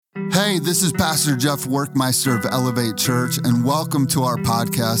Hey, this is Pastor Jeff Workmeister of Elevate Church, and welcome to our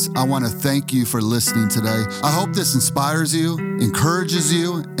podcast. I want to thank you for listening today. I hope this inspires you, encourages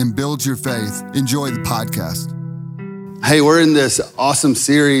you, and builds your faith. Enjoy the podcast. Hey, we're in this awesome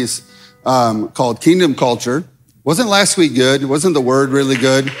series called Kingdom Culture. Wasn't last week good? Wasn't the word really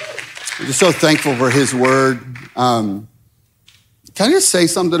good? I'm just so thankful for his word. Can I just say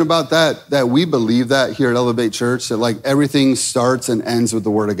something about that we believe that here at Elevate Church, that like everything starts and ends with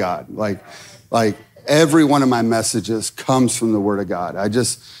the Word of God. Like every one of my messages comes from the Word of God. I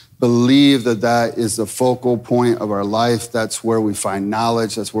just believe that is the focal point of our life. That's where we find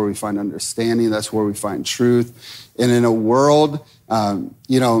knowledge. That's where we find understanding. That's where we find truth. And in a world,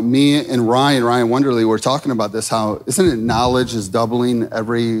 me and Ryan Wonderly, we're talking about this, how, isn't it knowledge is doubling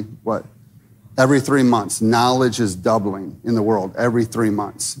every 3 months. Knowledge is doubling in the world every 3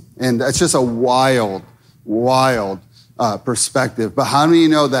 months. And that's just a wild perspective. But how many of you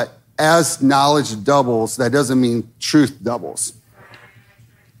know that as knowledge doubles, that doesn't mean truth doubles?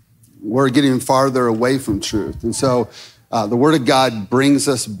 We're getting farther away from truth. And so the Word of God brings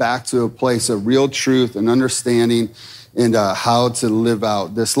us back to a place of real truth and understanding and how to live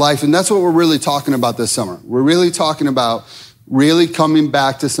out this life. And that's what we're really talking about this summer. We're really talking about really coming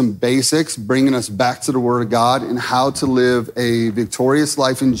back to some basics, bringing us back to the Word of God and how to live a victorious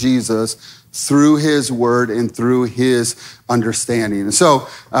life in Jesus through His Word and through His understanding. And so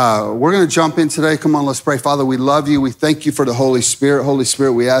we're going to jump in today. Come on, let's pray. Father, we love you. We thank you for the Holy Spirit. Holy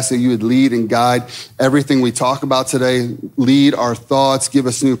Spirit, we ask that you would lead and guide everything we talk about today. Lead our thoughts, give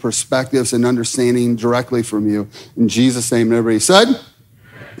us new perspectives and understanding directly from you. In Jesus' name, and everybody said?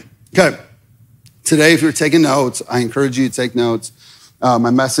 Okay. Today, if you're taking notes, I encourage you to take notes. My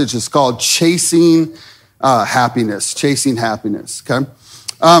message is called Chasing Happiness. Chasing Happiness, okay?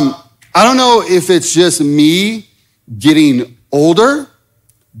 I don't know if it's just me getting older,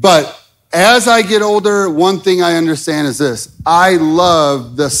 but as I get older, one thing I understand is this. I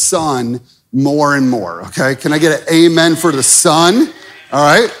love the sun more and more, okay? Can I get an amen for the sun? All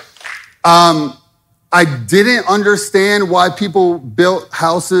right? I didn't understand why people built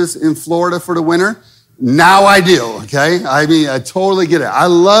houses in Florida for the winter. Now I do, okay? I mean, I totally get it. I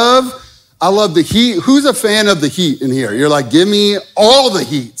love the heat. Who's a fan of the heat in here? You're like, give me all the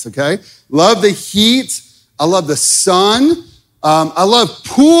heat, okay? Love the heat. I love the sun. I love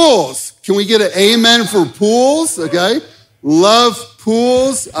pools. Can we get an amen for pools, okay? Love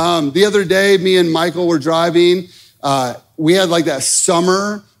pools. The other day, me and Michael were driving. We had like that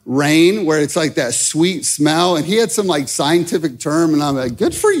summer rain where it's like that sweet smell, and he had some like scientific term, and I'm like,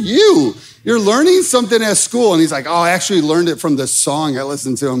 good for you. You're learning something at school. And he's like, oh, I actually learned it from this song I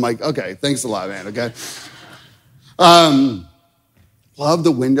listened to. I'm like, okay, thanks a lot, man, okay? Love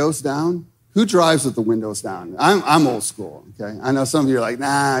the windows down. Who drives with the windows down? I'm old school, okay? I know some of you are like,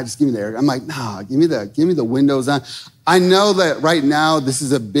 nah, just give me the air. I'm like, nah, give me the windows down. I know that right now this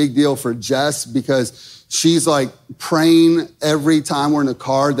is a big deal for Jess because she's like praying every time we're in a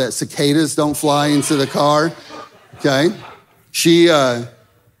car that cicadas don't fly into the car, okay? She had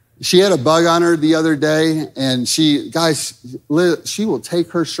a bug on her the other day, and she will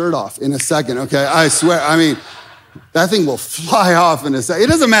take her shirt off in a second, okay? I swear, I mean, that thing will fly off in a second. It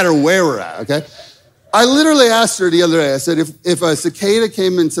doesn't matter where we're at, okay? I literally asked her the other day, I said, if a cicada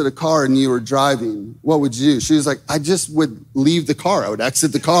came into the car and you were driving, what would you do? She was like, I just would leave the car. I would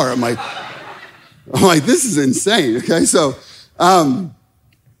exit the car. I'm like, this is insane, okay? So, but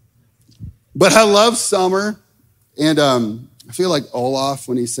I love summer, and I feel like Olaf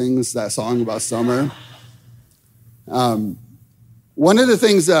when he sings that song about summer. One of the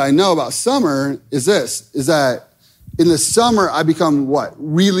things that I know about summer is that in the summer, I become what?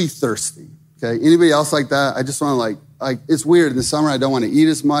 Really thirsty, okay? Anybody else like that? I just want to like, it's weird. In the summer, I don't want to eat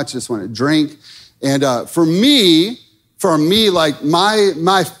as much, just want to drink. And for me, like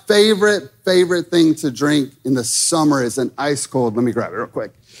my favorite thing to drink in the summer is an ice cold. Let me grab it real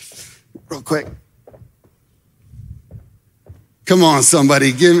quick. Come on,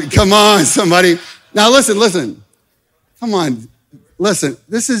 somebody. Come on, somebody. Now listen. Come on. Listen,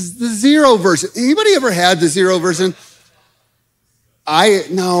 this is the zero version. Anybody ever had the zero version?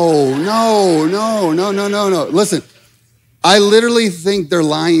 No. Listen, I literally think they're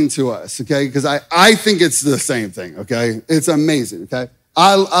lying to us, okay? Because I think it's the same thing, okay? It's amazing, okay?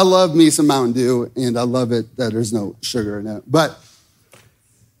 I love me some Mountain Dew, and I love it that there's no sugar in it. But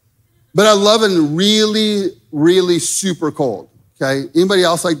I love it really, really super cold, okay? Anybody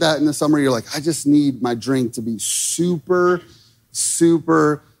else like that in the summer? You're like, I just need my drink to be super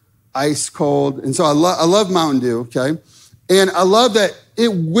ice cold. And so I love Mountain Dew, okay? And I love that it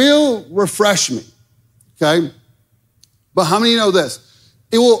will refresh me, okay? But how many know this?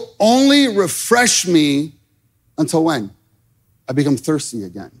 It will only refresh me until when? I become thirsty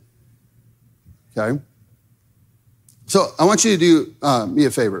again. Okay? So I want you to do me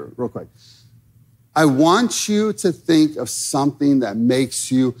a favor real quick. I want you to think of something that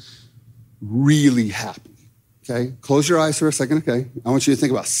makes you really happy. Okay? Close your eyes for a second, okay? I want you to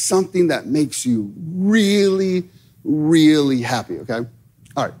think about something that makes you really, really happy, okay?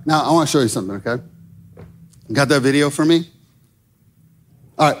 All right, now I want to show you something, okay? Got that video for me?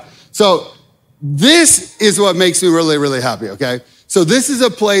 All right, so this is what makes me really, really happy, okay? So this is a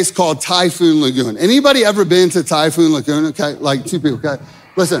place called Typhoon Lagoon. Anybody ever been to Typhoon Lagoon, okay? Like 2 people, okay?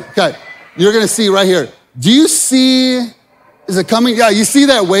 Listen, okay, you're gonna see right here. Do you see, is it coming? Yeah, you see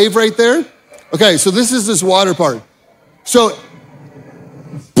that wave right there? Okay, so this is this water park. So,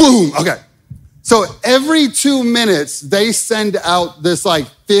 boom, okay. So every 2 minutes, they send out this like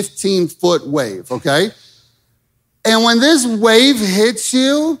 15-foot wave, okay? And when this wave hits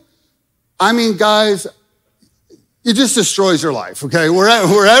you, I mean, guys, it just destroys your life, okay?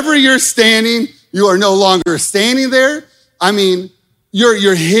 Wherever you're standing, you are no longer standing there. I mean,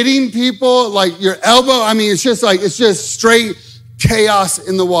 you're hitting people, like your elbow. I mean, it's just straight chaos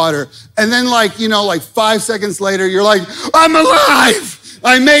in the water. And then like 5 seconds later, you're like, I'm alive.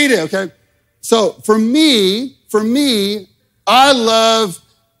 I made it, okay? So for me, I love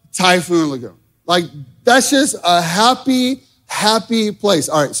Typhoon Lagoon. Like, that's just a happy, happy place.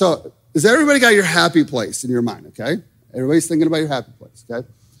 All right, so has everybody got your happy place in your mind, okay? Everybody's thinking about your happy place, okay?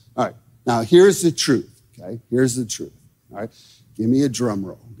 All right, now here's the truth, okay? Here's the truth, all right? Give me a drum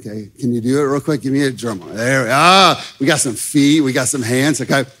roll, okay? Can you do it real quick? Give me a drum roll. There, we got some feet, we got some hands,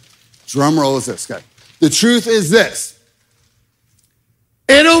 okay? Drum roll is this, okay? The truth is this.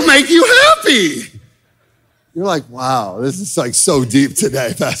 It'll make you happy. You're like, wow, this is like so deep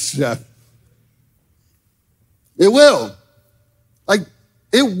today, Pastor Jeff. It will. Like,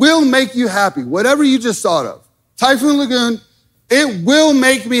 it will make you happy. Whatever you just thought of. Typhoon Lagoon, it will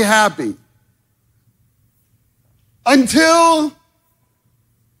make me happy. Until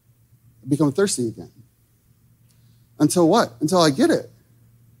I become thirsty again. Until what? Until I get it.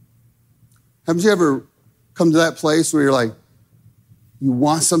 Haven't you ever come to that place where you're like, you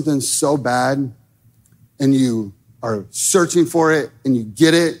want something so bad and you are searching for it and you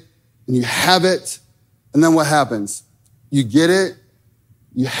get it and you have it, and then what happens? You get it,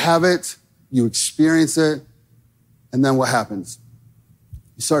 you have it, you experience it, and then what happens?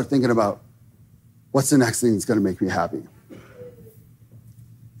 You start thinking about, what's the next thing that's gonna make me happy?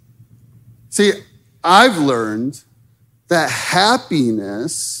 See, I've learned that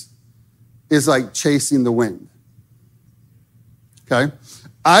happiness is like chasing the wind. Okay?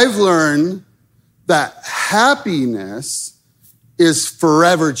 I've learned that happiness is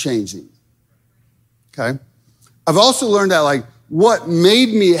forever changing. Okay? I've also learned that like what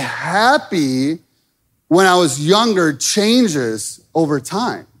made me happy when I was younger changes over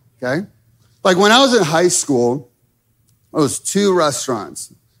time. Okay? Like when I was in high school, there was 2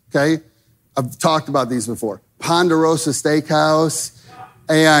 restaurants. Okay? I've talked about these before. Ponderosa Steakhouse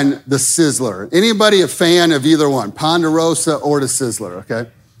and the Sizzler. Anybody a fan of either one, Ponderosa or the Sizzler, okay?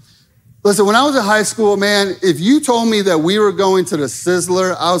 Listen, when I was in high school, man, if you told me that we were going to the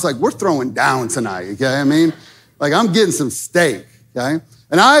Sizzler, I was like, we're throwing down tonight, okay? I mean, like I'm getting some steak, okay?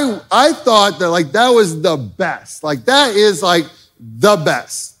 And I thought that like that was the best. Like that is like the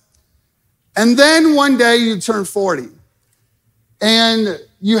best. And then one day you turn 40 and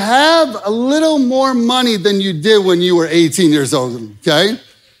you have a little more money than you did when you were 18 years old, okay?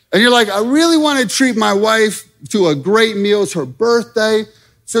 And you're like, I really want to treat my wife to a great meal. It's her birthday.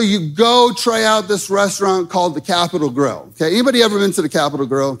 So you go try out this restaurant called the Capitol Grill, okay? Anybody ever been to the Capitol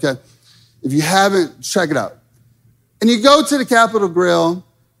Grill, okay? If you haven't, check it out. And you go to the Capitol Grill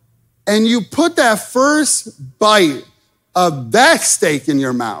and you put that first bite of that steak in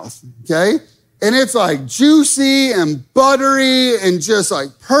your mouth, okay? And it's like juicy and buttery and just like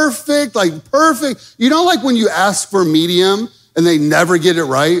perfect. You know, like when you ask for medium and they never get it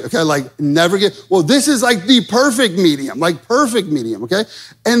right, okay? Like never get, well, this is like the perfect medium, okay?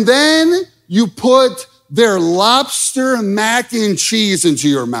 And then you put their lobster mac and cheese into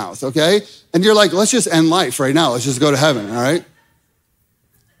your mouth, okay? And you're like, let's just end life right now. Let's just go to heaven, all right?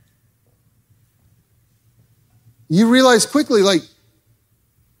 You realize quickly, like,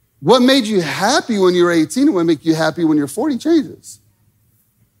 what made you happy when you were 18 and what made you happy when you're 40 changes.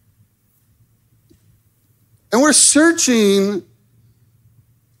 And we're searching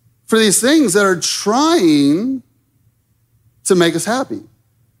for these things that are trying to make us happy.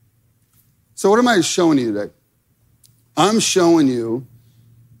 So what am I showing you today? I'm showing you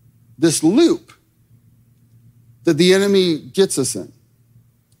this loop that the enemy gets us in.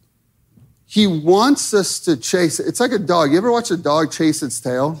 he wants us to chase. It's like a dog. You ever watch a dog chase its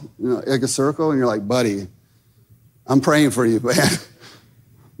tail, like a circle, and you're like, buddy, I'm praying for you, man,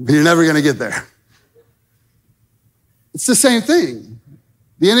 but you're never going to get there. It's the same thing.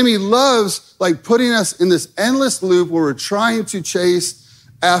 The enemy loves like putting us in this endless loop where we're trying to chase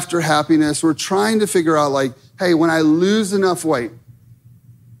after happiness. We're trying to figure out like, hey, when I lose enough weight,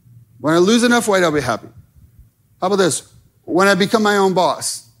 I'll be happy. How about this? When I become my own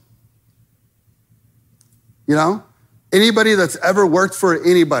boss. Anybody that's ever worked for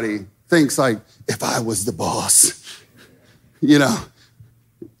anybody thinks like, if I was the boss,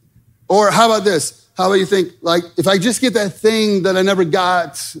 Or how about this? How about you think, like, if I just get that thing that I never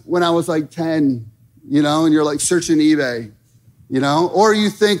got when I was like 10, and you're like searching eBay, Or you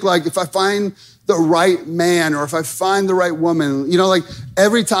think like, if I find the right man or if I find the right woman, like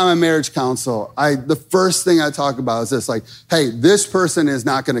every time I marriage counsel, the first thing I talk about is this, like, hey, this person is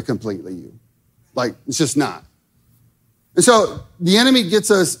not going to complete you. Like, it's just not. And so the enemy gets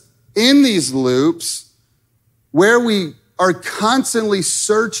us in these loops where we are constantly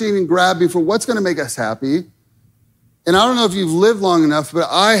searching and grabbing for what's going to make us happy. And I don't know if you've lived long enough, but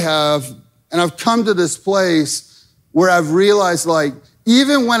I have, and I've come to this place where I've realized, like,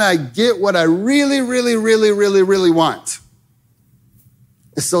 even when I get what I really, really, really, really, really want,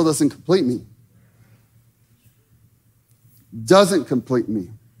 it still doesn't complete me. Doesn't complete me.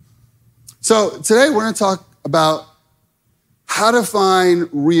 So today we're going to talk about how to find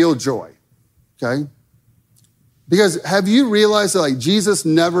real joy, okay? Because have you realized that like Jesus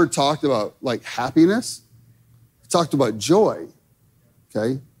never talked about like happiness? He talked about joy,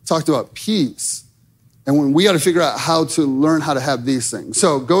 okay? He talked about peace. And when we got to figure out how to learn how to have these things.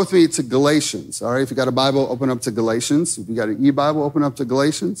 So go with me to Galatians, all right? If you got a Bible, open up to Galatians. If you got an e-Bible, open up to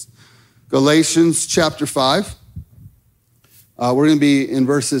Galatians. Galatians chapter 5. We're going to be in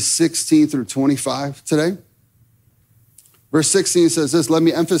verses 16 through 25 today. Verse 16 says this, let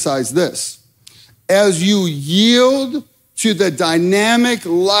me emphasize this. As you yield to the dynamic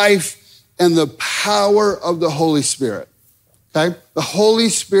life and the power of the Holy Spirit, okay? The Holy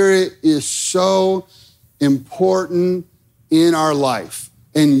Spirit is so important in our life,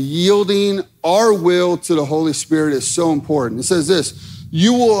 and yielding our will to the Holy Spirit is so important. It says this,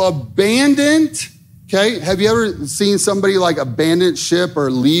 you will abandon, okay? Have you ever seen somebody like abandon ship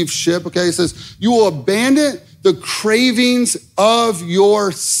or leave ship, okay? It says, you will abandon the cravings of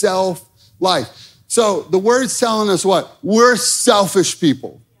your self-life. So the word's telling us what? We're selfish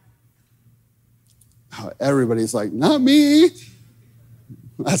people. Everybody's like, not me.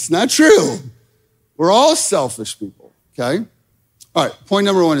 That's not true. We're all selfish people, okay? All right, point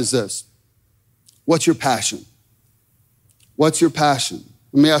number one is this. What's your passion? What's your passion?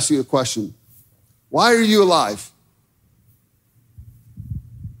 Let me ask you a question. Why are you alive?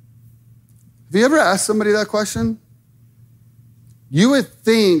 Have you ever asked somebody that question? You would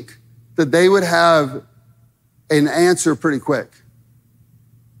think that they would have an answer pretty quick.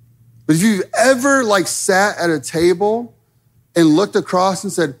 But if you've ever like sat at a table and looked across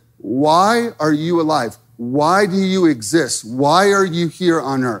and said, why are you alive? Why do you exist? Why are you here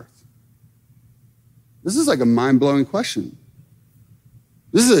on earth? This is like a mind-blowing question.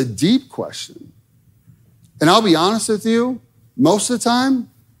 This is a deep question. And I'll be honest with you, most of the time,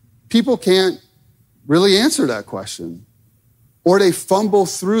 people can't really answer that question. Or they fumble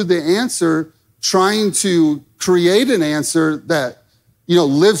through the answer trying to create an answer that,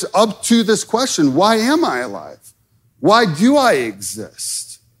 lives up to this question. Why am I alive? Why do I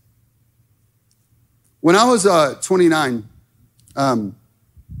exist? When I was 29, I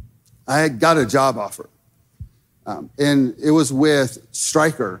had got a job offer. And it was with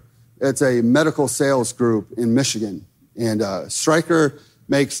Stryker. It's a medical sales group in Michigan. And Stryker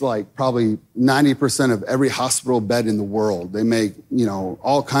makes like probably 90% of every hospital bed in the world. They make,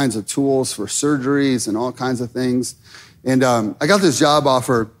 all kinds of tools for surgeries and all kinds of things. And I got this job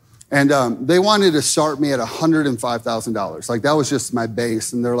offer, and they wanted to start me at $105,000. Like that was just my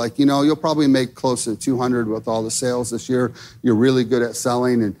base. And they're like, you'll probably make close to 200 with all the sales this year. You're really good at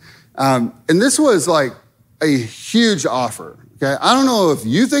selling. And this was like a huge offer. Okay, I don't know if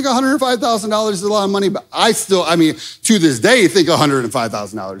you think $105,000 is a lot of money, but to this day, think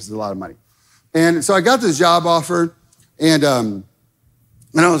 $105,000 is a lot of money. And so I got this job offer, and I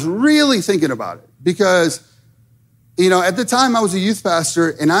was really thinking about it because, at the time I was a youth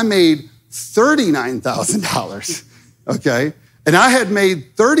pastor and I made $39,000, okay? And I had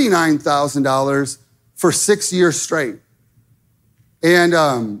made $39,000 for 6 years straight.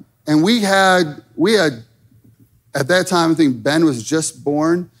 And we had at that time, I think Ben was just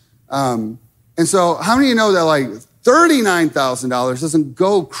born. And so how many of you know that like $39,000 doesn't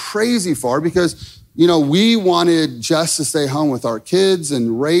go crazy far because, we wanted Jess to stay home with our kids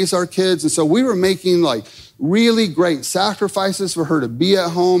and raise our kids. And so we were making like really great sacrifices for her to be at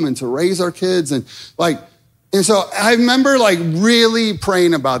home and to raise our kids. And so I remember like really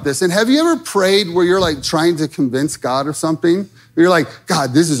praying about this. And have you ever prayed where you're like trying to convince God of something? You're like,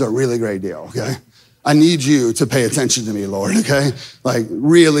 God, this is a really great deal, okay? I need you to pay attention to me, Lord, okay? Like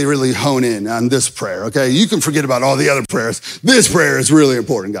really, really hone in on this prayer, okay? You can forget about all the other prayers. This prayer is really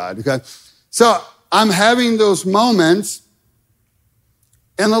important, God, okay? So I'm having those moments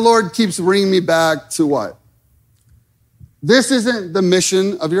and the Lord keeps bringing me back to what? This isn't the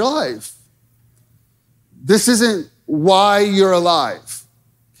mission of your life. This isn't why you're alive,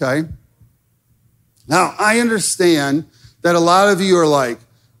 okay? Now, I understand that a lot of you are like,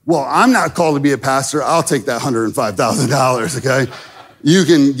 well, I'm not called to be a pastor. I'll take that $105,000, okay? You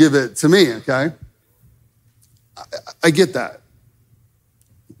can give it to me, okay? I get that.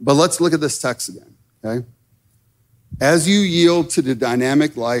 But let's look at this text again, okay? As you yield to the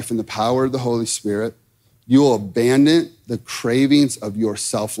dynamic life and the power of the Holy Spirit, you will abandon the cravings of your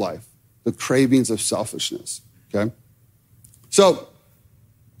self-life, the cravings of selfishness, okay? So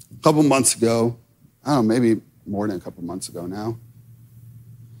a couple months ago, I don't know, maybe more than a couple months ago now,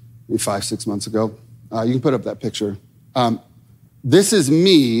 maybe 5-6 months ago. You can put up that picture. This is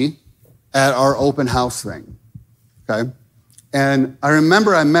me at our open house thing, okay? And I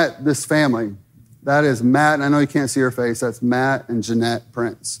remember I met this family. That is Matt, and I know you can't see her face. That's Matt and Jeanette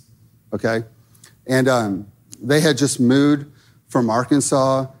Prince, okay? And they had just moved from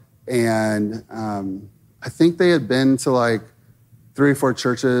Arkansas, and I think they had been to like 3 or 4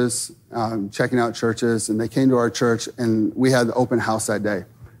 churches, checking out churches, and they came to our church, and we had the open house that day.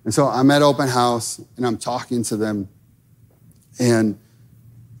 And so I'm at open house, and I'm talking to them, and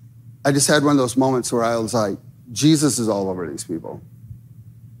I just had one of those moments where I was like, Jesus is all over these people.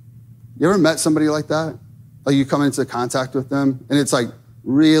 You ever met somebody like that? Like you come into contact with them, and it's like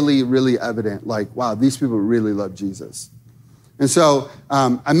really, really evident, like, wow, these people really love Jesus. And so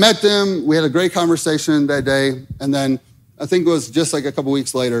I met them, we had a great conversation that day, and then I think it was just like a couple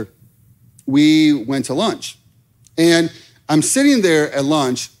weeks later, we went to lunch. And I'm sitting there at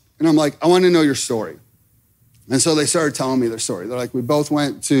lunch, and I'm like, I want to know your story. And so they started telling me their story. They're like, we both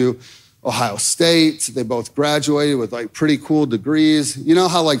went to Ohio State. They both graduated with like pretty cool degrees. You know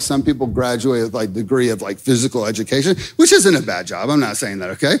how like some people graduate with like degree of like physical education, which isn't a bad job. I'm not saying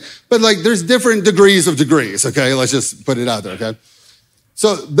that, okay? But like there's different degrees of degrees, okay? Let's just put it out there, okay?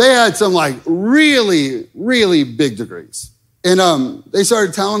 So they had some like really, really big degrees. And they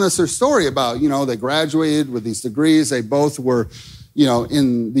started telling us their story about, they graduated with these degrees. They both were,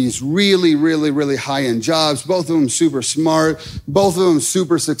 in these really, really, really high-end jobs. Both of them super smart. Both of them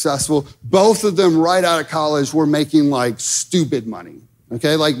super successful. Both of them right out of college were making like stupid money,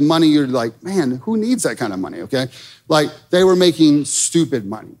 okay? Like money you're like, man, who needs that kind of money, okay? Like they were making stupid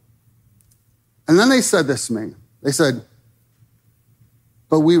money. And then they said this to me. They said,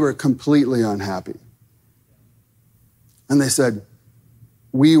 but we were completely unhappy. And they said,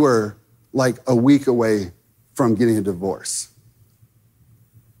 we were like a week away from getting a divorce.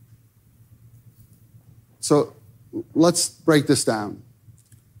 So let's break this down.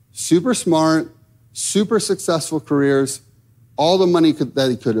 Super smart, super successful careers, all the money that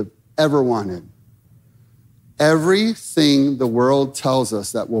he could have ever wanted. Everything the world tells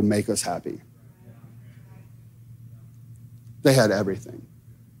us that will make us happy. They had everything.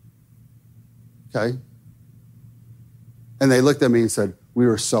 Okay? And they looked at me and said, we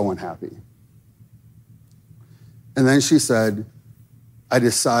were so unhappy. And then she said, I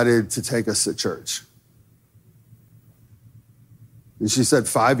decided to take us to church. And she said,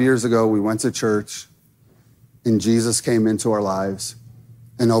 5 years ago, we went to church and Jesus came into our lives.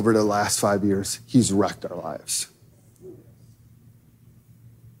 And over the last 5 years, he's wrecked our lives.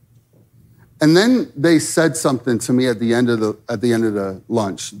 And then they said something to me at the end of the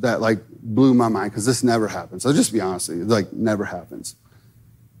lunch that like blew my mind because this never happens. I'll just be honest with you, like never happens.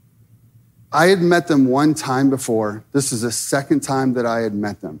 I had met them one time before. This is the second time that I had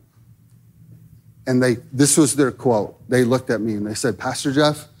met them. And this was their quote. They looked at me and they said, Pastor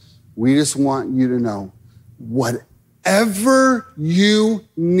Jeff, we just want you to know whatever you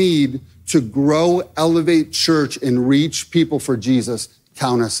need to grow, elevate church, and reach people for Jesus,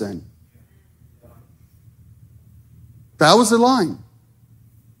 count us in. That was the line.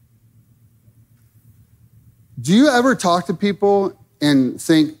 Do you ever talk to people and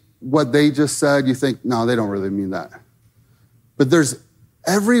think what they just said, you think, no, they don't really mean that. But there's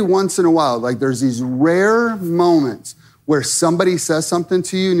every once in a while, like there's these rare moments where somebody says something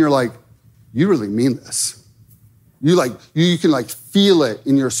to you and you're like, you really mean this. You can feel it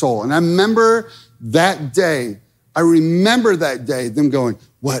in your soul. And I remember that day, them going,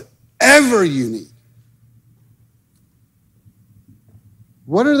 whatever you need.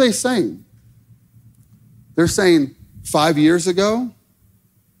 What are they saying? They're saying 5 years ago,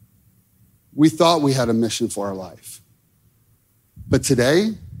 we thought we had a mission for our life. But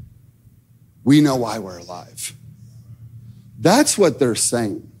today, we know why we're alive. That's what they're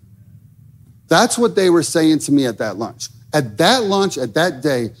saying. That's what they were saying to me at that lunch. At that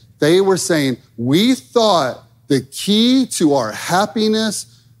day, they were saying, we thought the key to our happiness,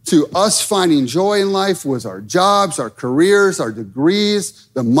 to us finding joy in life was our jobs, our careers, our degrees,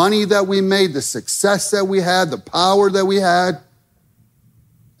 the money that we made, the success that we had, the power that we had.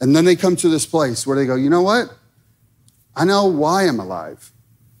 And then they come to this place where they go, you know what? I know why I'm alive.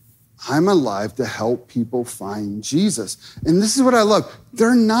 I'm alive to help people find Jesus. And this is what I love.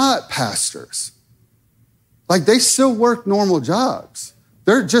 They're not pastors. They still work normal jobs.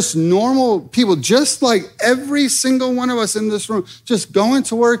 They're just normal people, just like every single one of us in this room, just going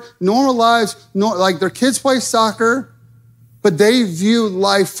to work, normal lives, their kids play soccer, but they view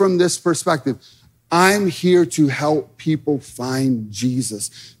life from this perspective. I'm here to help people find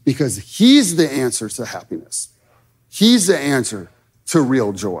Jesus because he's the answer to happiness. He's the answer to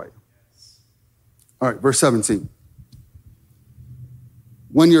real joy. All right, verse 17.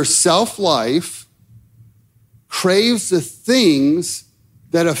 When your self-life craves the things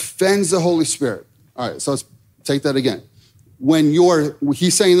that offends the Holy Spirit. All right, so let's take that again.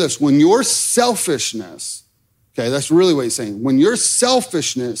 He's saying this, when your selfishness, okay, that's really what he's saying. When your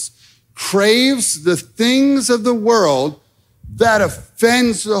selfishness craves the things of the world that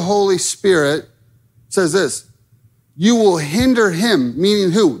offends the Holy Spirit, it says this, you will hinder him,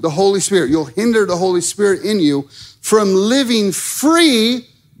 meaning who? The Holy Spirit. You'll hinder the Holy Spirit in you from living free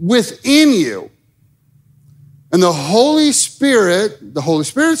within you. And the Holy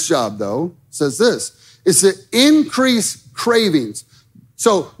Spirit's job, though, says this, is to increase cravings.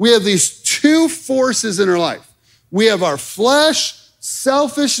 So we have these two forces in our life. We have our flesh,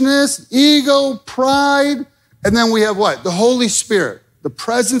 selfishness, ego, pride, and then we have what? The Holy Spirit, the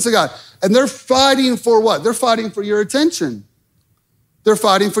presence of God. And they're fighting for what? They're fighting for your attention. They're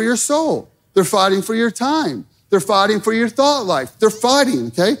fighting for your soul. They're fighting for your time. They're fighting for your thought life. They're fighting,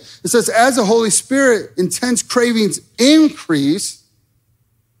 okay? It says, as the Holy Spirit intense cravings increase,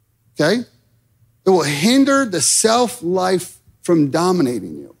 okay, it will hinder the self-life from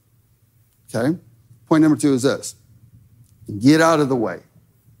dominating you, okay? Point number 2 is this. Get out of the way.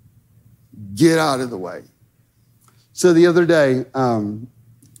 Get out of the way. So the other day,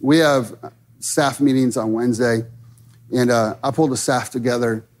 we have staff meetings on Wednesday, and I pulled the staff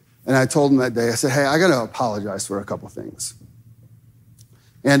together, and I told them that day, I said, hey, I got to apologize for a couple things.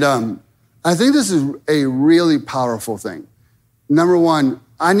 And I think this is a really powerful thing. Number one,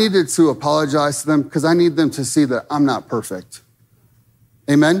 I needed to apologize to them because I need them to see that I'm not perfect.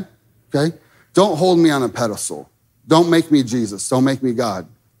 Amen? Okay? Don't hold me on a pedestal. Don't make me Jesus. Don't make me God.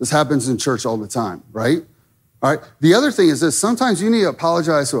 This happens in church all the time, right? All right. The other thing is this, sometimes you need to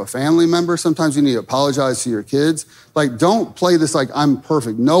apologize to a family member. Sometimes you need to apologize to your kids. Don't play this like I'm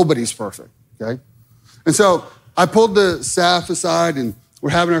perfect. Nobody's perfect, okay? And so I pulled the staff aside and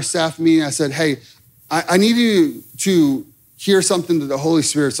we're having our staff meeting. I said, hey, I need you to hear something that the Holy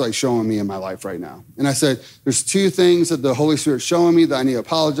Spirit's showing me in my life right now. And I said, there's 2 things that the Holy Spirit's showing me that I need to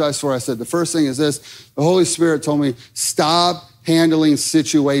apologize for. I said, the first thing is this, the Holy Spirit told me, stop handling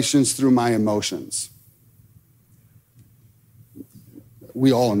situations through my emotions.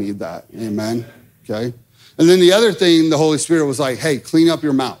 We all need that, amen, okay? And then the other thing, the Holy Spirit was like, hey, clean up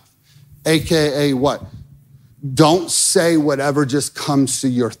your mouth, AKA what? Don't say whatever just comes to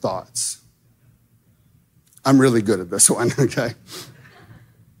your thoughts. I'm really good at this one, okay?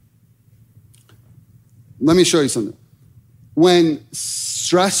 Let me show you something. When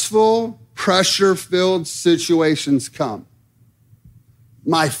stressful, pressure-filled situations come,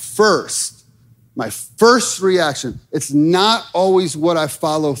 my first reaction, it's not always what I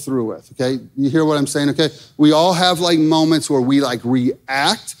follow through with, okay? You hear what I'm saying, okay? We all have moments where we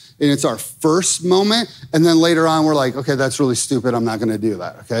react, and it's our first moment, and then later on we're like, okay, that's really stupid, I'm not gonna do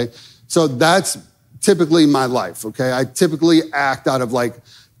that, okay? So that's typically my life, okay? I typically act out of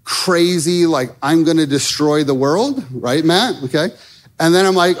crazy, I'm gonna destroy the world, right, Matt? Okay? And then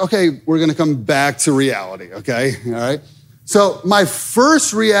I'm like, okay, we're gonna come back to reality, okay? All right? So my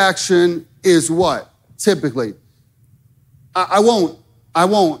first reaction is what? Typically, I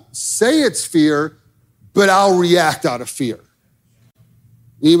won't say it's fear, but I'll react out of fear.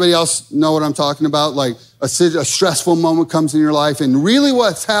 Anybody else know what I'm talking about? A stressful moment comes in your life, and really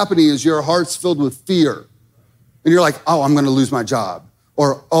what's happening is your heart's filled with fear. And you're like, oh, I'm going to lose my job.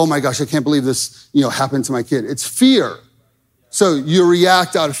 Or, oh my gosh, I can't believe this, happened to my kid. It's fear. So you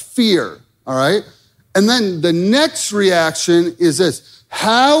react out of fear, all right? And then the next reaction is this: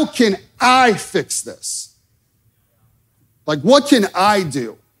 how can I fix this? Like, what can I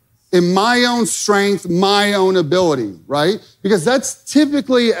do in my own strength, my own ability, right? Because that's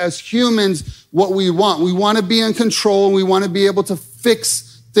typically, as humans, what we want. We want to be in control, and we want to be able to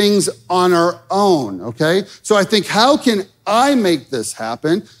fix things on our own, okay? So I think, how can I make this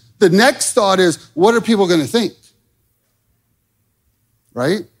happen? The next thought is, what are people going to think?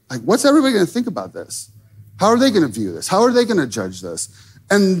 Right? Like, what's everybody going to think about this? How are they going to view this? How are they going to judge this?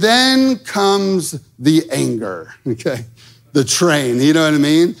 And then comes the anger, okay? The train, you know what I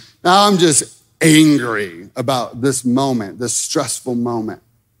mean? Now I'm just angry about this moment, this stressful moment.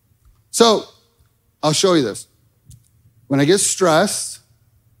 So I'll show you this. When I get stressed,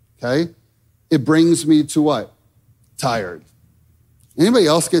 okay, it brings me to what? Tired. Anybody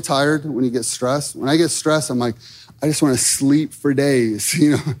else get tired when you get stressed? When I get stressed, I'm like, I just want to sleep for days,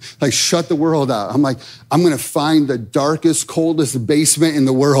 like shut the world out. I'm like, I'm going to find the darkest, coldest basement in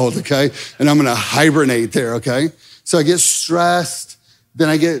the world, okay? And I'm going to hibernate there, okay? So I get stressed, then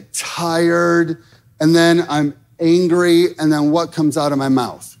I get tired, and then I'm angry, and then what comes out of my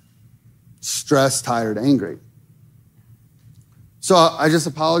mouth? Stressed, tired, angry. So I just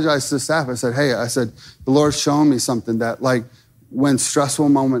apologized to the staff. I said, the Lord's showing me something that, like, when stressful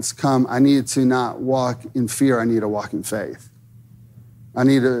moments come, I need to not walk in fear. I need to walk in faith. I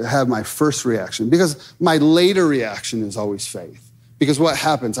need to have my first reaction, because my later reaction is always faith. Because what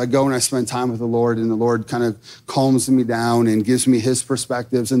happens? I go and I spend time with the Lord, and the Lord kind of calms me down and gives me his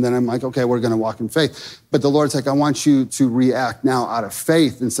perspectives. And then I'm like, okay, we're going to walk in faith. But the Lord's like, I want you to react now out of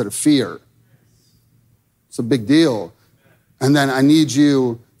faith instead of fear. It's a big deal. And then I need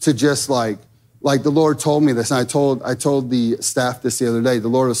you to just like the Lord told me this, and I told the staff this the other day. The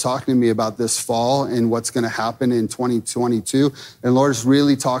Lord was talking to me about this fall and what's going to happen in 2022. And the Lord is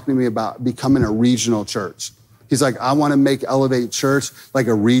really talking to me about becoming a regional church. He's like, I want to make Elevate Church like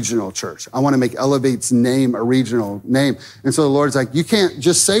a regional church. I want to make Elevate's name a regional name. And so the Lord's like, you can't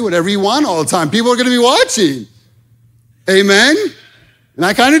just say whatever you want all the time. People are going to be watching. Amen? And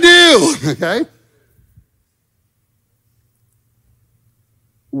I kind of do, okay?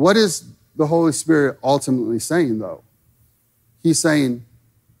 What is the Holy Spirit ultimately saying, though? He's saying,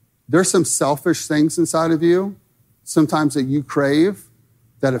 there's some selfish things inside of you, sometimes that you crave,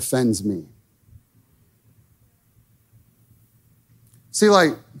 that offends me. See,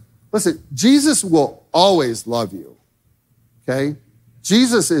 listen, Jesus will always love you, okay?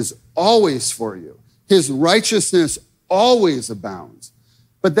 Jesus is always for you. His righteousness always abounds.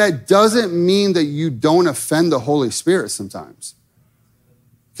 But that doesn't mean that you don't offend the Holy Spirit sometimes,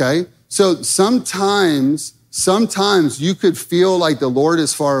 okay? So sometimes you could feel like the Lord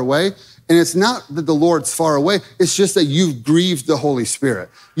is far away, and it's not that the Lord's far away. It's just that you've grieved the Holy Spirit.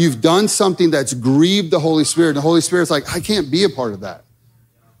 You've done something that's grieved the Holy Spirit. And the Holy Spirit's like, I can't be a part of that,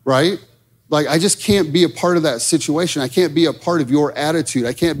 right? Like, I just can't be a part of that situation. I can't be a part of your attitude.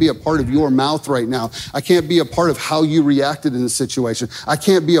 I can't be a part of your mouth right now. I can't be a part of how you reacted in the situation. I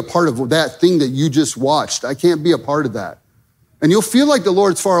can't be a part of that thing that you just watched. I can't be a part of that. And you'll feel like the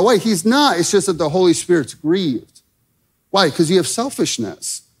Lord's far away. He's not. It's just that the Holy Spirit's grieved. Why? Because you have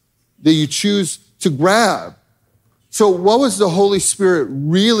selfishness that you choose to grab. So what was the Holy Spirit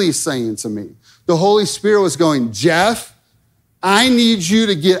really saying to me? The Holy Spirit was going, Jeff, I need you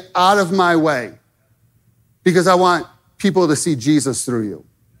to get out of my way, because I want people to see Jesus through you.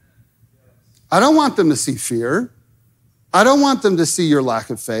 I don't want them to see fear. I don't want them to see your lack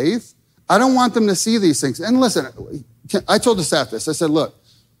of faith. I don't want them to see these things. And listen, I told the staff this. I said, look,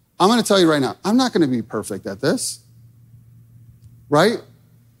 I'm going to tell you right now, I'm not going to be perfect at this, right?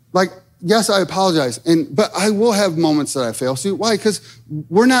 Like, yes, I apologize, but I will have moments that I fail. See, why? Because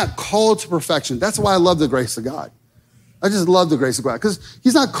we're not called to perfection. That's why I love the grace of God. I just love the grace of God, because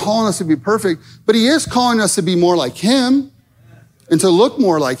he's not calling us to be perfect, but he is calling us to be more like him and to look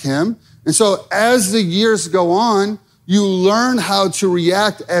more like him. And so as the years go on, you learn how to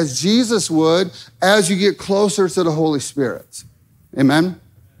react as Jesus would as you get closer to the Holy Spirit. Amen?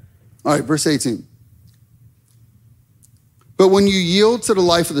 All right, verse 18. But when you yield to the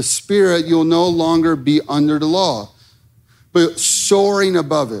life of the Spirit, you'll no longer be under the law, but soaring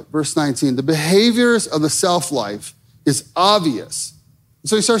above it. Verse 19, the behaviors of the self-life is obvious.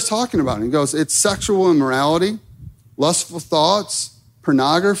 So he starts talking about it. He goes, it's sexual immorality, lustful thoughts,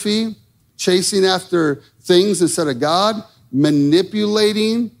 pornography, chasing after things instead of God,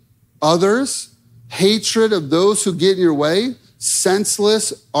 manipulating others, hatred of those who get in your way,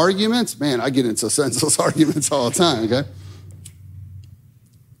 senseless arguments. Man, I get into senseless arguments all the time, okay?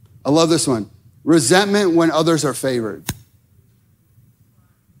 I love this one. Resentment when others are favored.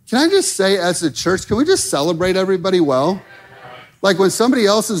 Can I just say, as a church, can we just celebrate everybody well? Like when somebody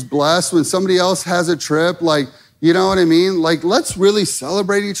else is blessed, when somebody else has a trip, like, you know what I mean? Like, let's really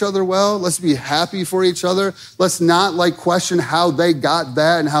celebrate each other well. Let's be happy for each other. Let's not like question how they got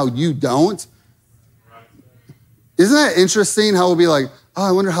that and how you don't. Isn't that interesting how we'll be like, oh,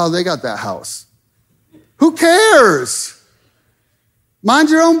 I wonder how they got that house. Who cares? Mind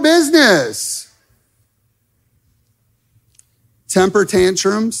your own business. Temper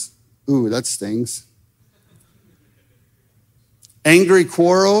tantrums. Ooh, that stings. Angry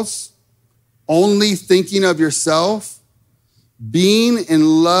quarrels. Only thinking of yourself. Being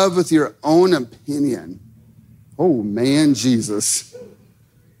in love with your own opinion. Oh, man, Jesus.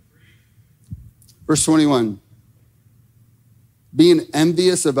 Verse 21. Being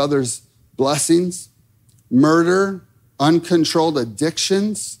envious of others' blessings. Murder. Uncontrolled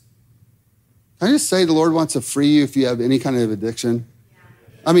addictions. Can I just say the Lord wants to free you if you have any kind of addiction?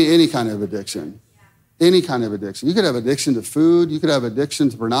 I mean, any kind of addiction. Any kind of addiction. You could have addiction to food. You could have addiction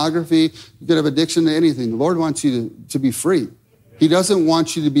to pornography. You could have addiction to anything. The Lord wants you to be free. He doesn't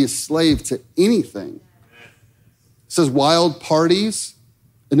want you to be a slave to anything. It says wild parties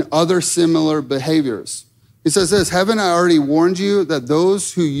and other similar behaviors. He says this, haven't I already warned you that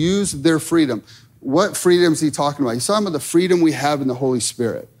those who use their freedom, what freedom is he talking about? He's talking about the freedom we have in the Holy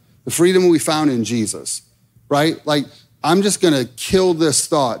Spirit, the freedom we found in Jesus, right? Like, I'm just going to kill this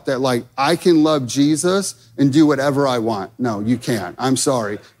thought that like I can love Jesus and do whatever I want. No, you can't. I'm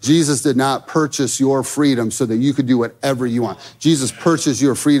sorry. Jesus did not purchase your freedom so that you could do whatever you want. Jesus purchased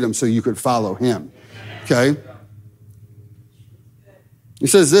your freedom so you could follow him. Okay? He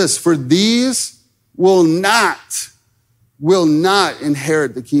says this, for these will not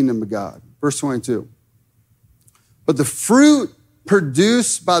inherit the kingdom of God. Verse 22. But the fruit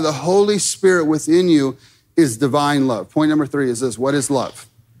produced by the Holy Spirit within you is divine love. Point number 3 is this. What is love?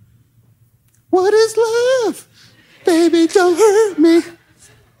 What is love? Baby, don't hurt me.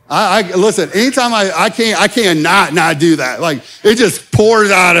 I listen, anytime I can't not do that. Like, it just pours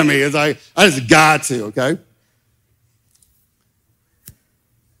out of me. It's like, I just got to, okay?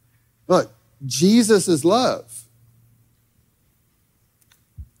 Look, Jesus is love.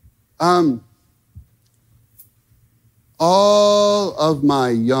 All of my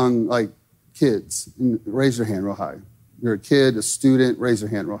young, kids, raise your hand real high. You're a kid, a student, raise your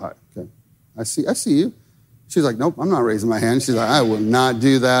hand real high. Okay, I see you. She's like, nope, I'm not raising my hand. She's like, I will not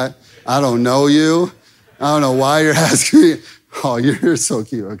do that. I don't know you. I don't know why you're asking me. Oh, you're so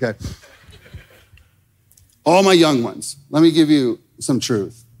cute, okay? All my young ones, let me give you some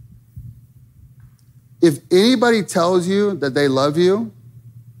truth. If anybody tells you that they love you,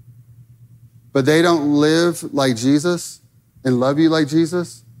 but they don't live like Jesus and love you like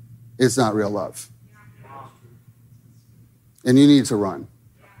Jesus, it's not real love. And you need to run.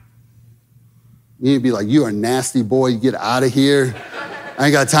 You need to be like, you are a nasty boy, you get out of here. I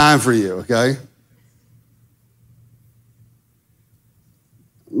ain't got time for you, okay?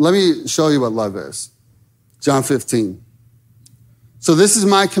 Let me show you what love is. John 15. So this is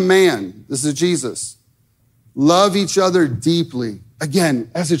my command. This is Jesus. Love each other deeply. Again,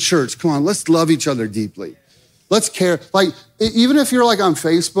 as a church, come on, let's love each other deeply. Let's care. Like, even if you're like on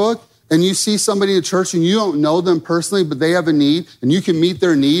Facebook and you see somebody in church and you don't know them personally, but they have a need and you can meet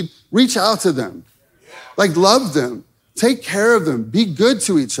their need, reach out to them. Like, love them. Take care of them. Be good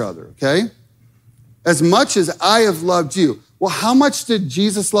to each other, okay? As much as I have loved you. Well, how much did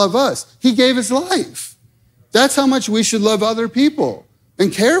Jesus love us? He gave his life. That's how much we should love other people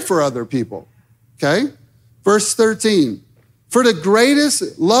and care for other people, okay? Verse 13. For the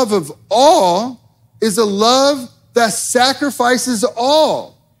greatest love of all is a love that sacrifices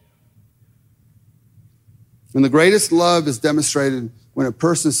all. And the greatest love is demonstrated when a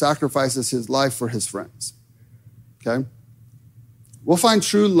person sacrifices his life for his friends. Okay? We'll find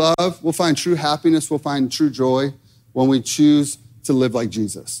true love, we'll find true happiness, we'll find true joy when we choose to live like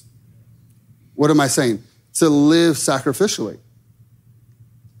Jesus. What am I saying? To live sacrificially.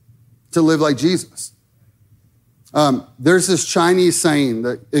 To live like Jesus. There's this Chinese saying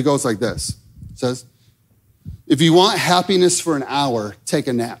that it goes like this. It says, if you want happiness for an hour, take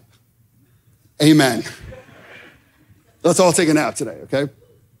a nap. Amen. Let's all take a nap today, okay?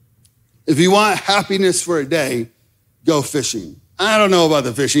 If you want happiness for a day, go fishing. I don't know about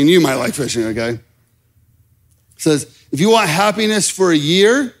the fishing. You might like fishing, okay? It says, if you want happiness for a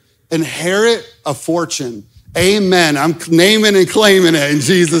year, inherit a fortune. Amen. I'm naming and claiming it in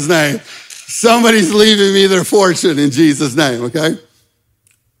Jesus' name. Somebody's leaving me their fortune in Jesus' name, okay?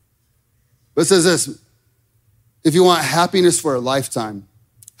 But it says this, if you want happiness for a lifetime,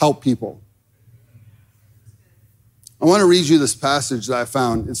 help people. I want to read you this passage that I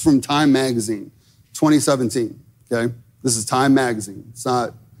found. It's from Time Magazine, 2017, okay? This is Time Magazine. It's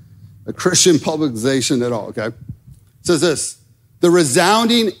not a Christian publication at all, okay? It says this, the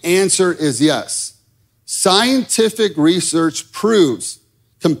resounding answer is yes. Scientific research proves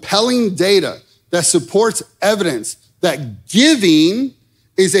compelling data that supports evidence that giving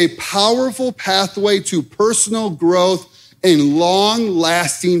is a powerful pathway to personal growth and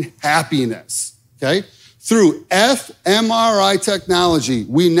long-lasting happiness, okay? Through fMRI technology,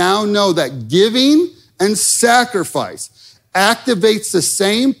 we now know that giving and sacrifice activates the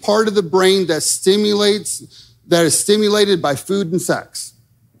same part of the brain that is stimulated by food and sex,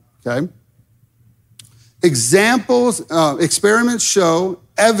 okay? Experiments show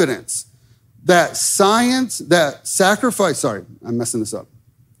evidence that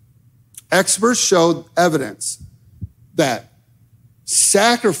Experts showed evidence that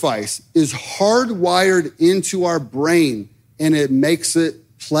sacrifice is hardwired into our brain and it makes it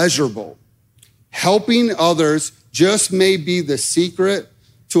pleasurable. Helping others just may be the secret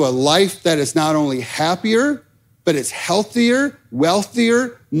to a life that is not only happier, but it's healthier,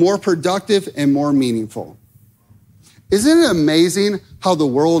 wealthier, more productive, and more meaningful. Isn't it amazing how the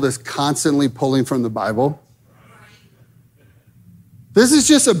world is constantly pulling from the Bible? This is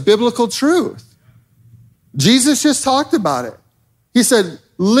just a biblical truth. Jesus just talked about it. He said,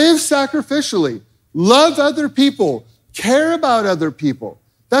 live sacrificially, love other people, care about other people.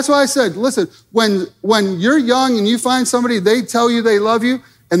 That's why I said, listen, when you're young and you find somebody, they tell you they love you,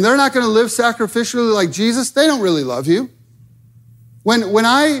 and they're not going to live sacrificially like Jesus, they don't really love you. When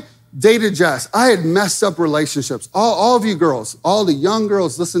I dated Jess, I had messed up relationships. All of you girls, all the young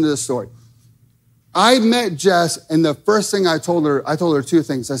girls, listen to this story. I met Jess, and the first thing I told her two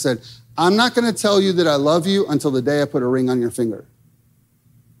things. I said, I'm not going to tell you that I love you until the day I put a ring on your finger.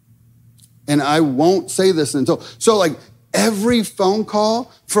 And I won't say this until, so like every phone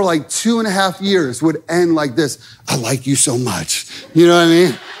call for like 2.5 years would end like this. I like you so much. You know what I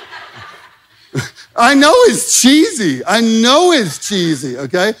mean? I know it's cheesy.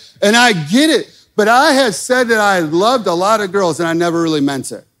 Okay? And I get it. But I had said that I loved a lot of girls and I never really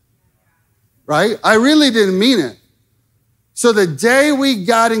meant it. Right? I really didn't mean it. So the day we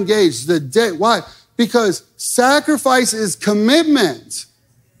got engaged, why? Because sacrifice is commitment.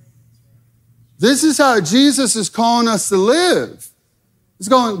 This is how Jesus is calling us to live. He's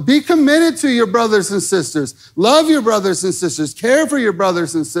going, be committed to your brothers and sisters. Love your brothers and sisters. Care for your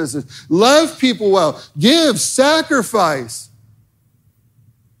brothers and sisters. Love people well. Give, sacrifice.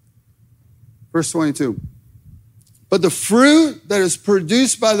 Verse 22. But the fruit that is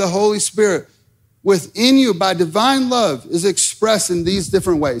produced by the Holy Spirit within you by divine love is expressed in these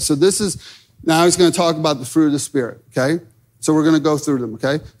different ways. So now he's going to talk about the fruit of the Spirit, okay? So we're going to go through them,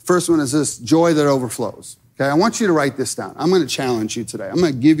 okay? First one is this, joy that overflows, okay? I want you to write this down. I'm going to challenge you today. I'm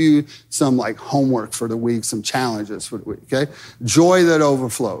going to give you some like homework for the week, some challenges for the week, okay? Joy that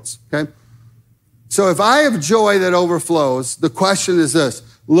overflows, okay? So if I have joy that overflows, the question is this,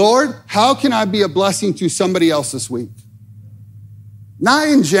 Lord, how can I be a blessing to somebody else this week? Not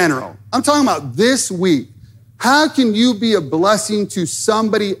in general. I'm talking about this week. How can you be a blessing to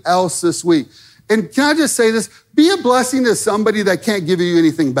somebody else this week? And can I just say this? Be a blessing to somebody that can't give you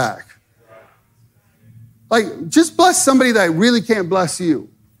anything back. Like, just bless somebody that really can't bless you.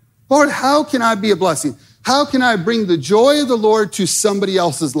 Lord, how can I be a blessing? How can I bring the joy of the Lord to somebody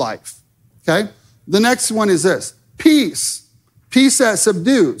else's life? Okay? The next one is this, peace. Peace that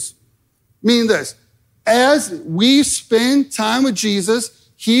subdues. Meaning this, as we spend time with Jesus,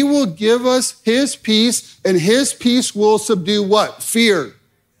 he will give us his peace, and his peace will subdue what? Fear,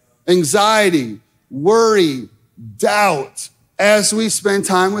 anxiety, worry, doubt, as we spend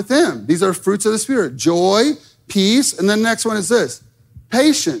time with him. These are fruits of the Spirit. Joy, peace, and then the next one is this,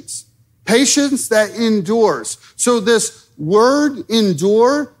 patience. Patience that endures. So this word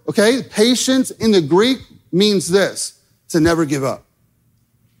endure, okay, patience in the Greek means this, to never give up.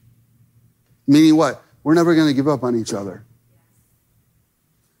 Meaning what? We're never going to give up on each other.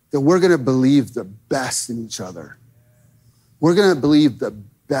 That we're going to believe the best in each other. We're going to believe the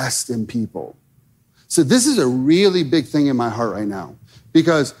best in people. So this is a really big thing in my heart right now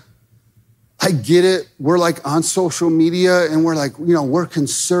because I get it. We're like on social media and we're like, we're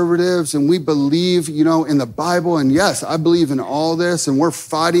conservatives and we believe, in the Bible. And yes, I believe in all this and we're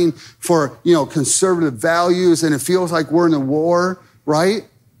fighting for, conservative values and it feels like we're in a war, right?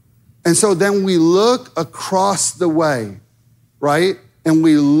 And so then we look across the way, right? and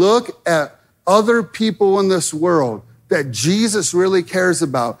we look at other people in this world that Jesus really cares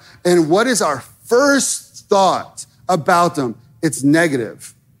about, and what is our first thought about them? It's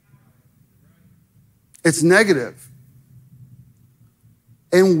negative. It's negative.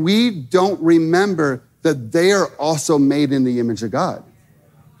 And we don't remember that they are also made in the image of God,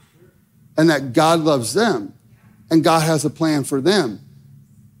 and that God loves them, and God has a plan for them.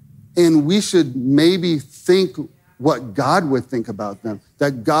 And we should maybe think what God would think about them,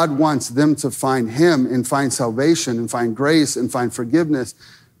 that God wants them to find him and find salvation and find grace and find forgiveness.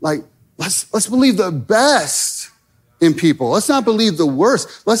 Like, let's believe the best in people. Let's not believe the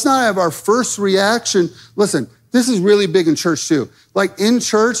worst. Let's not have our first reaction. Listen, this is really big in church too. Like in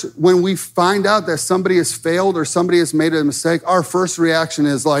church, when we find out that somebody has failed or somebody has made a mistake, our first reaction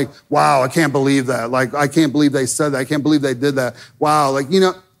is like, wow, I can't believe that. Like, I can't believe they said that. I can't believe they did that. Wow. Like,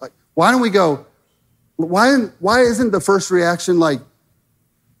 like, why don't we go, why isn't the first reaction like,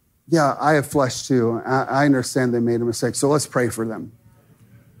 yeah, I have flesh too. I understand they made a mistake. So let's pray for them.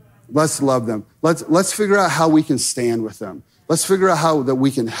 Let's love them. Let's figure out how we can stand with them. Let's figure out how that we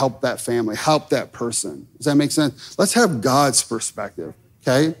can help that family, help that person. Does that make sense? Let's have God's perspective,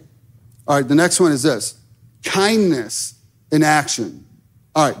 okay? All right, the next one is this. Kindness in action.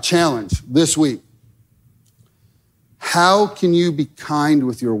 All right, challenge this week. How can you be kind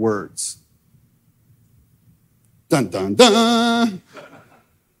with your words? Dun, dun, dun.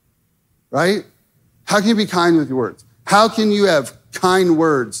 Right? How can you be kind with your words? How can you have kind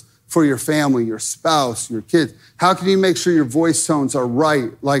words for your family, your spouse, your kids? How can you make sure your voice tones are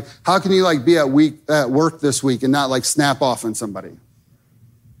right? Like, how can you be at work this week and not snap off on somebody?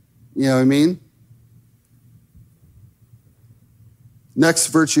 You know what I mean? Next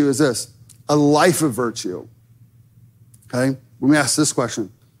virtue is this, a life of virtue. Okay? Let me ask this question.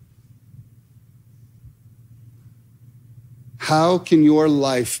 How can your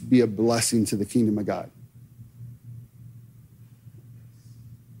life be a blessing to the kingdom of God?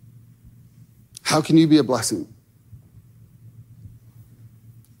 How can you be a blessing?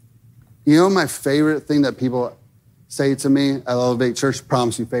 You know my favorite thing that people say to me at Elevate Church,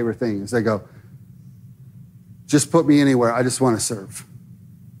 promise you favorite thing, is they go, just put me anywhere, I just want to serve.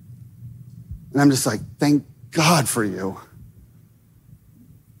 And I'm just like, thank God for you.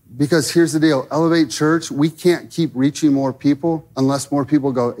 Because here's the deal, Elevate Church, we can't keep reaching more people unless more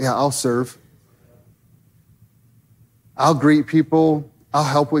people go, yeah, I'll serve. I'll greet people, I'll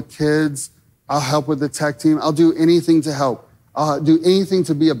help with kids, I'll help with the tech team, I'll do anything to help. I'll do anything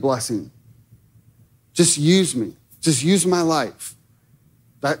to be a blessing. Just use me, just use my life.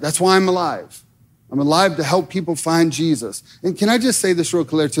 That's why I'm alive. I'm alive to help people find Jesus. And can I just say this real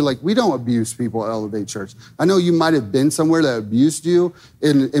clear too? We don't abuse people at Elevate Church. I know you might have been somewhere that abused you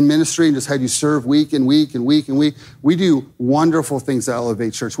in ministry and just had you serve week and week and week and week. We do wonderful things at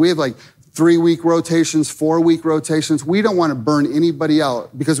Elevate Church. We have 3-week rotations, 4-week rotations. We don't want to burn anybody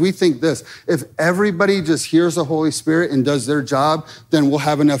out because we think this, if everybody just hears the Holy Spirit and does their job, then we'll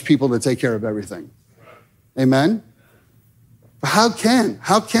have enough people to take care of everything. Amen? How can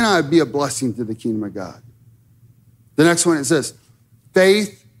I be a blessing to the kingdom of God? The next one is this,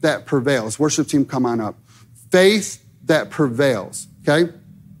 faith that prevails. Worship team, come on up. Faith that prevails, okay?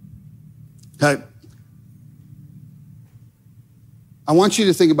 Okay. I want you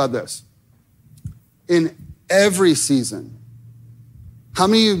to think about this. In every season, how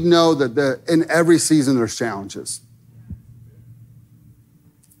many of you know that in every season there's challenges?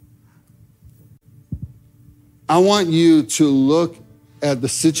 I want you to look at the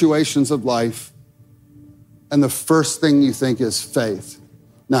situations of life and the first thing you think is faith,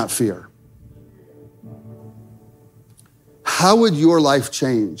 not fear. How would your life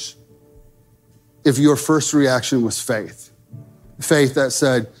change if your first reaction was faith? Faith that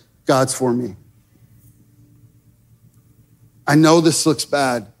said, God's for me. I know this looks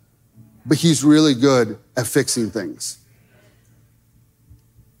bad, but he's really good at fixing things.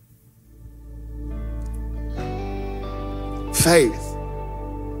 Faith.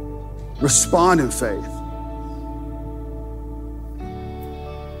 Respond in faith.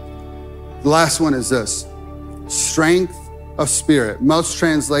 The last one is this, strength of spirit. Most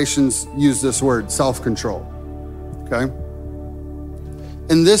translations use this word, self-control, okay?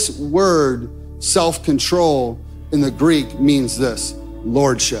 And this word, self-control, in the Greek means this,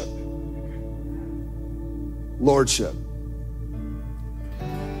 lordship. Lordship.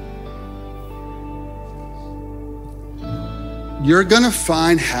 You're gonna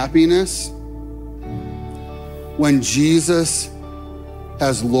find happiness when Jesus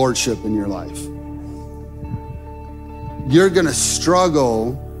has lordship in your life. You're gonna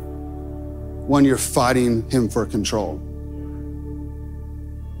struggle when you're fighting him for control.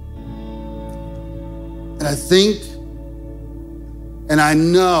 And I think, and I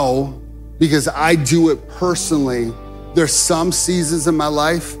know, because I do it personally, there's some seasons in my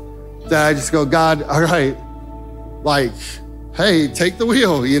life that I just go, God, all right, like, hey, take the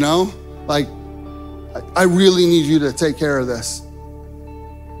wheel, you know? Like, I really need you to take care of this.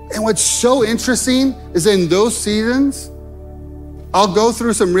 And what's so interesting is in those seasons, I'll go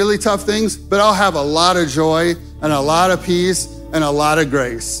through some really tough things, but I'll have a lot of joy and a lot of peace and a lot of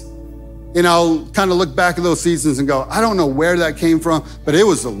grace. And I'll kind of look back at those seasons and go, I don't know where that came from, but it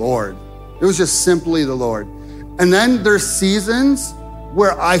was the Lord. It was just simply the Lord. And then there's seasons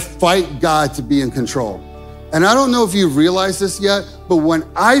where I fight God to be in control. And I don't know if you've realized this yet, but when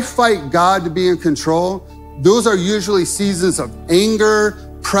I fight God to be in control, those are usually seasons of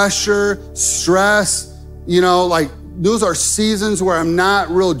anger, pressure, stress, you know, like those are seasons where I'm not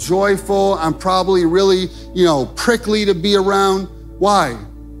real joyful. I'm probably really, prickly to be around. Why?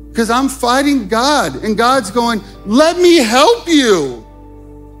 Because I'm fighting God, and God's going, let me help you.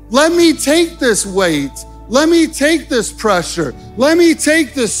 Let me take this weight. Let me take this pressure. Let me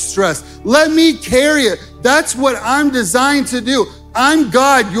take this stress. Let me carry it. That's what I'm designed to do. I'm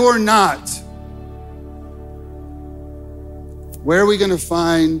God, you're not. Where are we going to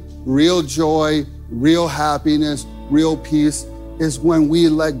find real joy, real happiness, real peace is when we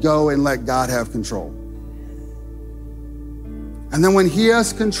let go and let God have control. And then when he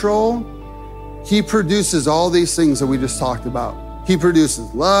has control, he produces all these things that we just talked about. He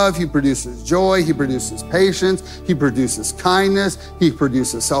produces love, he produces joy, he produces patience, he produces kindness, he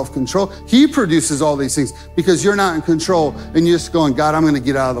produces self-control. He produces all these things because you're not in control and you're just going, God, I'm going to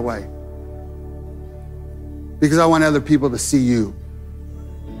get out of the way because I want other people to see you.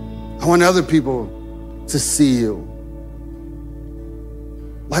 I want other people to see you.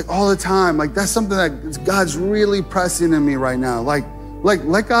 Like all the time, like that's something that God's really pressing in me right now. Like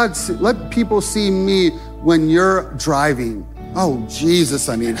let people see me when you're driving. Oh, Jesus,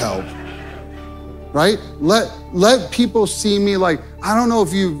 I need help, right? Let people see me like, I don't know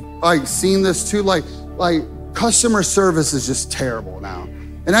if you've seen this too, like customer service is just terrible now.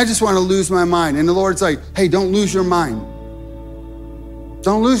 And I just want to lose my mind. And the Lord's like, hey, don't lose your mind.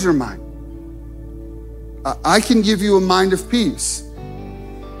 Don't lose your mind. I can give you a mind of peace.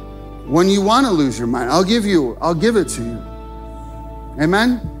 When you want to lose your mind, I'll give it to you.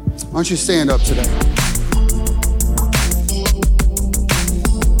 Amen? Why don't you stand up today?